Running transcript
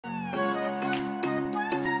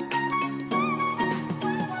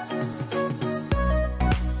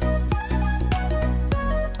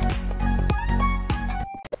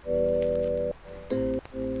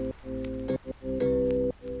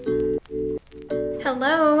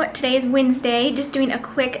Hello, today is Wednesday, just doing a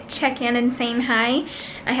quick check-in and saying hi.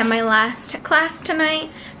 I have my last class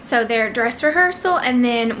tonight, so they're dress rehearsal, and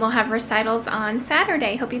then we'll have recitals on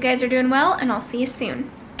Saturday. Hope you guys are doing well, and I'll see you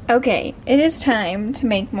soon. Okay, it is time to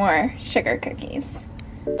make more sugar cookies.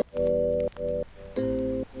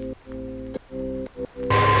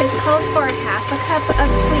 This calls for a half a cup of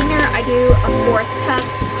sweetener. I do a 1/4 cup,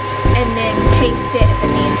 and then taste it if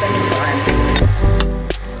it needs any more.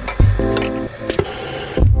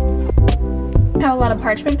 I have a lot of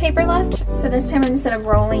parchment paper left, so this time instead of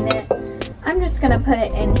rolling it, I'm just gonna put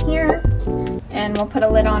it in here, and we'll put a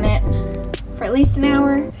lid on it for at least an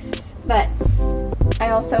hour. But I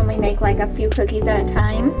also only make like a few cookies at a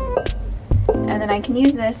time, and then I can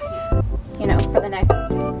use this, you know, for the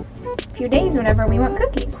next few days whenever we want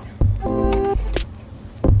cookies.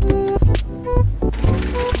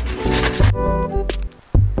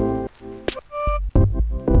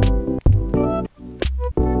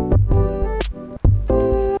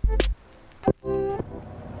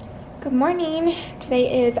 Good morning.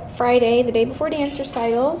 Today is Friday, the day before dance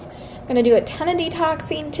recitals. I'm gonna do a ton of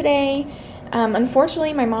detoxing today.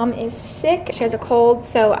 Unfortunately, my mom is sick. She has a cold,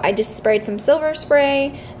 so I just sprayed some silver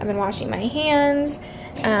spray. I've been washing my hands.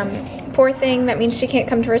 Poor thing, that means she can't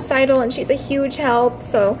come to recital, and she's a huge help,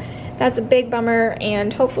 so that's a big bummer,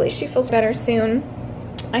 and hopefully she feels better soon.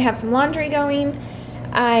 I have some laundry going.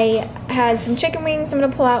 I had some chicken wings I'm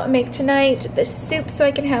gonna pull out and make tonight, the soup so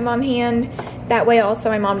I can have on hand. That way also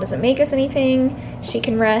my mom doesn't make us anything, she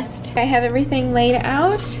can rest. I have everything laid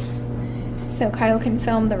out so Kyle can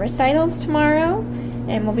film the recitals tomorrow,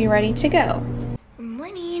 and we'll be ready to go. Good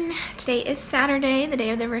morning. Today is Saturday, the day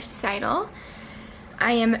of the recital.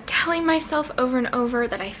 I am telling myself over and over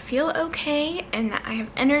that I feel okay and that I have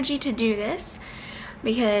energy to do this,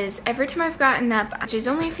 because every time I've gotten up, which is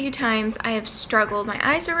only a few times, I have struggled. My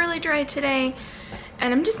eyes are really dry today,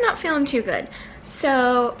 and I'm just not feeling too good.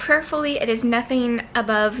 So prayerfully, it is nothing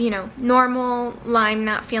above, you know, normal, Lyme,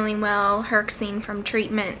 not feeling well, herxing from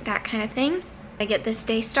treatment, that kind of thing. I get this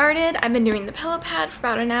day started. I've been doing the pillow pad for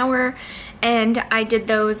about an hour, and I did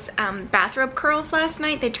those bathrobe curls last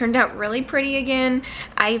night. They turned out really pretty again.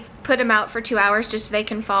 I've put them out for 2 hours just so they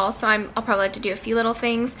can fall, so I'll probably have to do a few little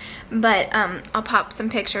things, but I'll pop some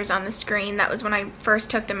pictures on the screen. That was when I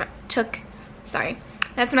first that's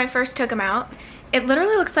when I first took them out. It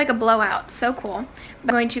literally looks like a blowout, so cool. I'm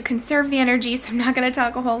going to conserve the energy, so I'm not gonna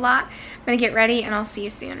talk a whole lot. I'm gonna get ready, and I'll see you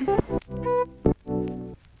soon.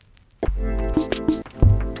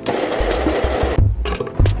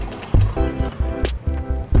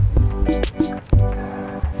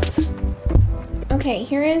 Okay,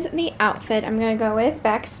 here is the outfit I'm gonna go with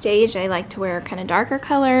backstage. I like to wear kind of darker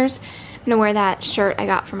colors. I'm gonna wear that shirt I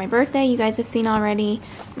got for my birthday, you guys have seen already.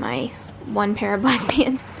 My one pair of black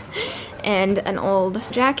pants and an old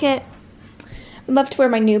jacket. I'd love to wear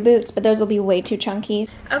my new boots, but those will be way too chunky.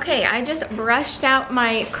 Okay, I just brushed out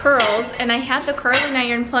my curls, and I had the curling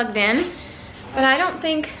iron plugged in, but I don't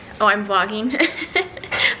think, oh, I'm vlogging, but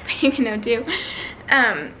you can know too.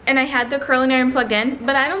 And I had the curling iron plugged in,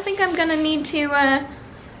 but I don't think I'm gonna need to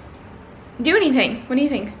do anything. What do you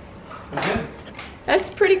think? Okay. That's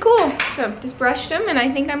pretty cool. So just brushed them, and I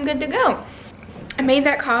think I'm good to go. I made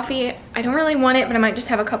that coffee. I don't really want it, but I might just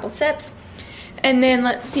have a couple sips. And then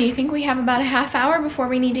let's see, I think we have about a half hour before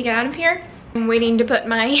we need to get out of here. I'm waiting to put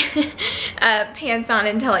my pants on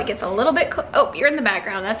until it gets a little bit oh, you're in the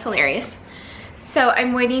background, that's hilarious. So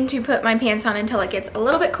I'm waiting to put my pants on until it gets a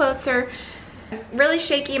little bit closer. It's really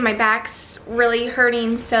shaky, my back's really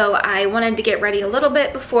hurting, so I wanted to get ready a little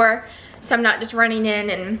bit before, so I'm not just running in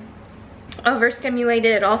and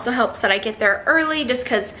overstimulated. It also helps that I get there early, just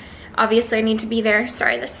because obviously I need to be there.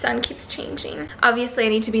 Sorry, the sun keeps changing. Obviously I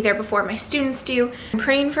need to be there before my students do. I'm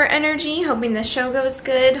praying for energy, hoping the show goes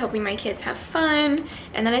good, hoping my kids have fun,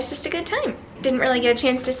 and then it's just a good time. Didn't really get a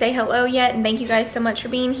chance to say hello yet, and thank you guys so much for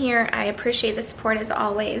being here. I appreciate the support as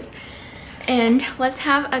always. And let's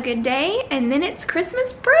have a good day, and then it's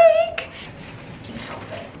Christmas break.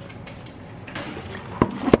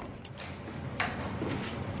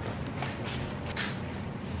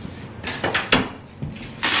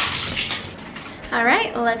 All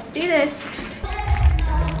right, well, let's do this.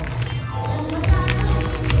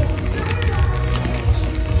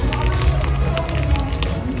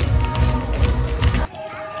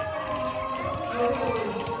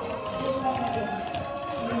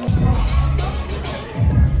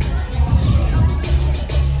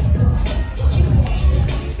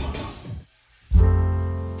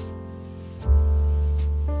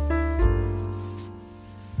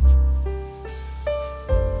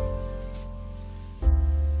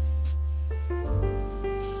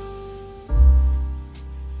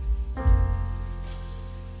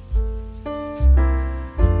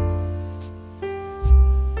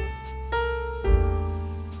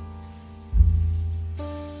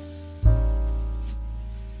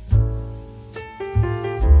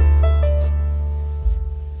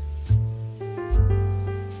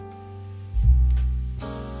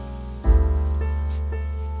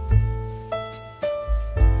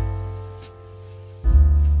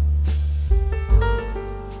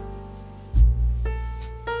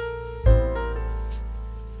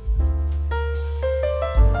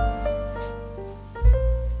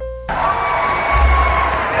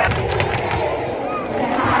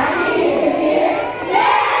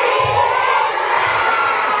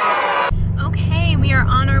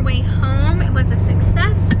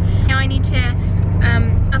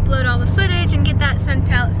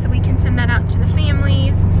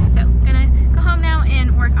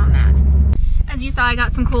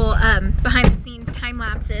 behind the scenes time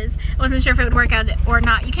lapses. I wasn't sure if it would work out or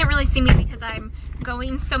not. You can't really see me because I'm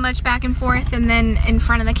going so much back and forth, and then in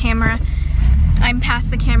front of the camera. I'm past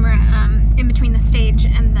the camera in between the stage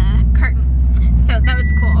and the curtain. So that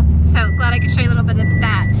was cool. So glad I could show you a little bit of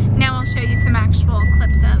that. Now I'll show you some actual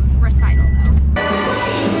clips of Recital though.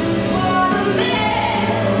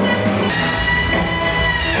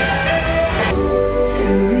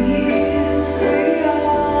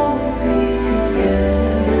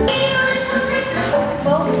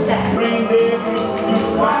 Full step.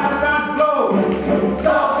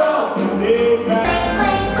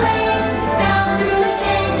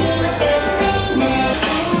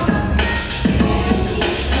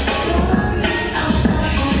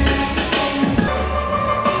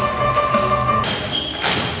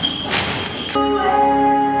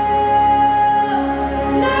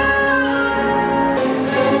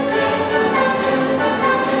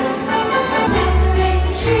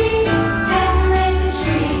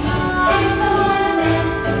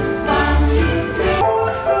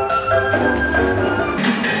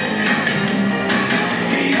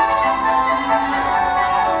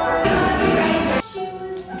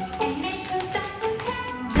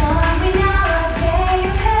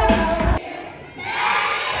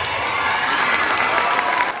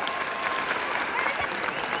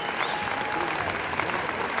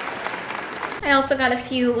 I also got a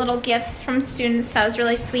few little gifts from students. That was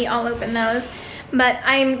really sweet. I'll open those. But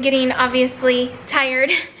I'm getting obviously tired,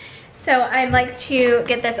 so I'd like to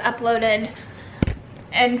get this uploaded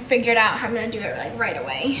and figured out how I'm gonna do it like right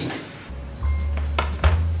away.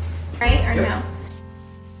 Right or no?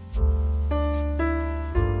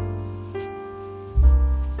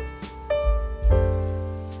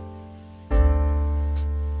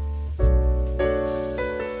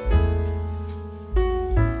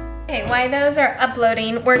 While those are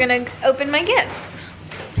uploading, we're gonna open my gifts.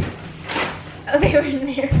 Oh, they were in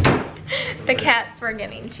there. The cats were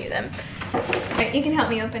getting to them. All right, you can help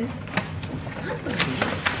me open.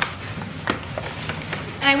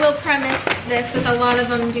 I will premise this with a lot of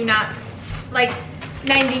them do not, like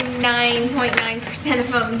 99.9%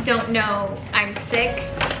 of them don't know I'm sick.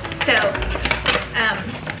 So,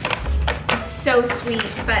 it's so sweet,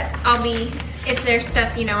 but I'll be, if there's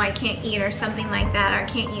stuff, you know, I can't eat or something like that or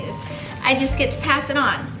can't use, I just get to pass it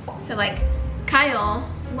on. So like Kyle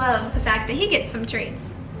loves the fact that he gets some treats.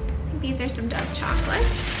 I think these are some Dove chocolates.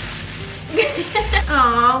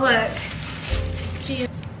 Aw, look. Gee,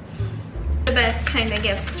 the best kind of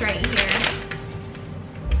gifts right here.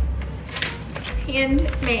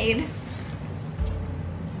 Handmade.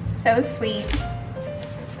 So sweet.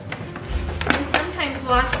 I sometimes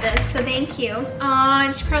watch this, so thank you.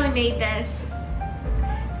 Aw, she probably made this.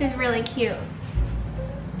 This is really cute.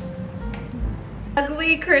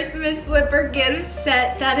 Ugly Christmas slipper gift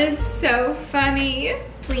set. That is so funny.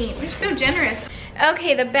 Sweet, we're so generous.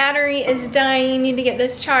 Okay, the battery is dying. Need to get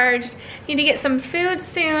this charged. Need to get some food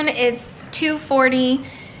soon. It's 2:40.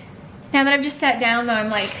 Now that I've just sat down though, I'm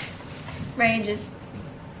like ready, just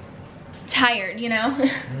tired, you know?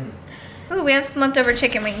 Ooh, we have some leftover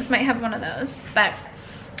chicken wings. Might have one of those. But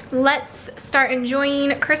let's start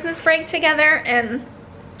enjoying Christmas break together and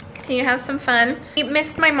continue to have some fun. I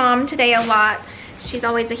missed my mom today a lot. She's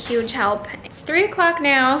always a huge help. It's 3 o'clock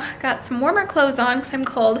now. Got some warmer clothes on because I'm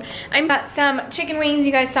cold. I've got some chicken wings.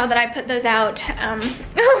 You guys saw that I put those out.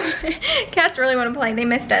 Oh, cats really want to play. They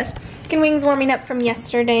missed us. Chicken wings warming up from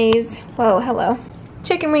yesterday's. Whoa, hello.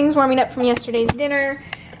 Chicken wings warming up from yesterday's dinner.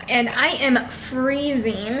 And I am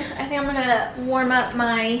freezing. I think I'm gonna warm up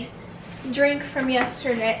my drink from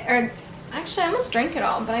yesterday. Or actually, I almost drank it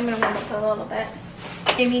all, but I'm gonna warm up a little bit.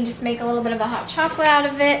 Maybe just make a little bit of a hot chocolate out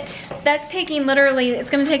of it. That's taking literally, it's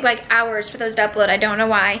gonna take like hours for those to upload. I don't know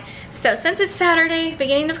why. So since it's Saturday,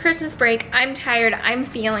 beginning of Christmas break, I'm tired, I'm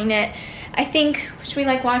feeling it. I think, should we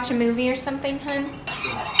like watch a movie or something, hun?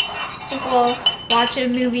 I think we'll watch a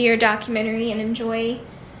movie or documentary and enjoy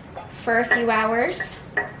for a few hours.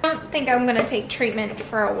 I don't think I'm gonna take treatment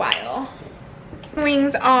for a while.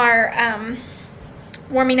 Wings are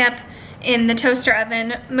warming up in the toaster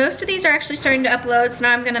oven. Most of these are actually starting to upload, so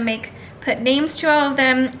now I'm gonna put names to all of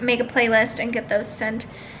them, make a playlist, and get those sent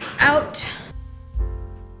out.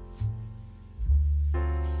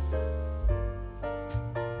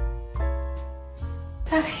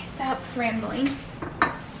 Okay, stop rambling.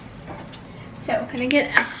 So, gonna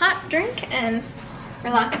get a hot drink and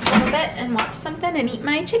relax a little bit and watch something and eat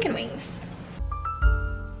my chicken wings.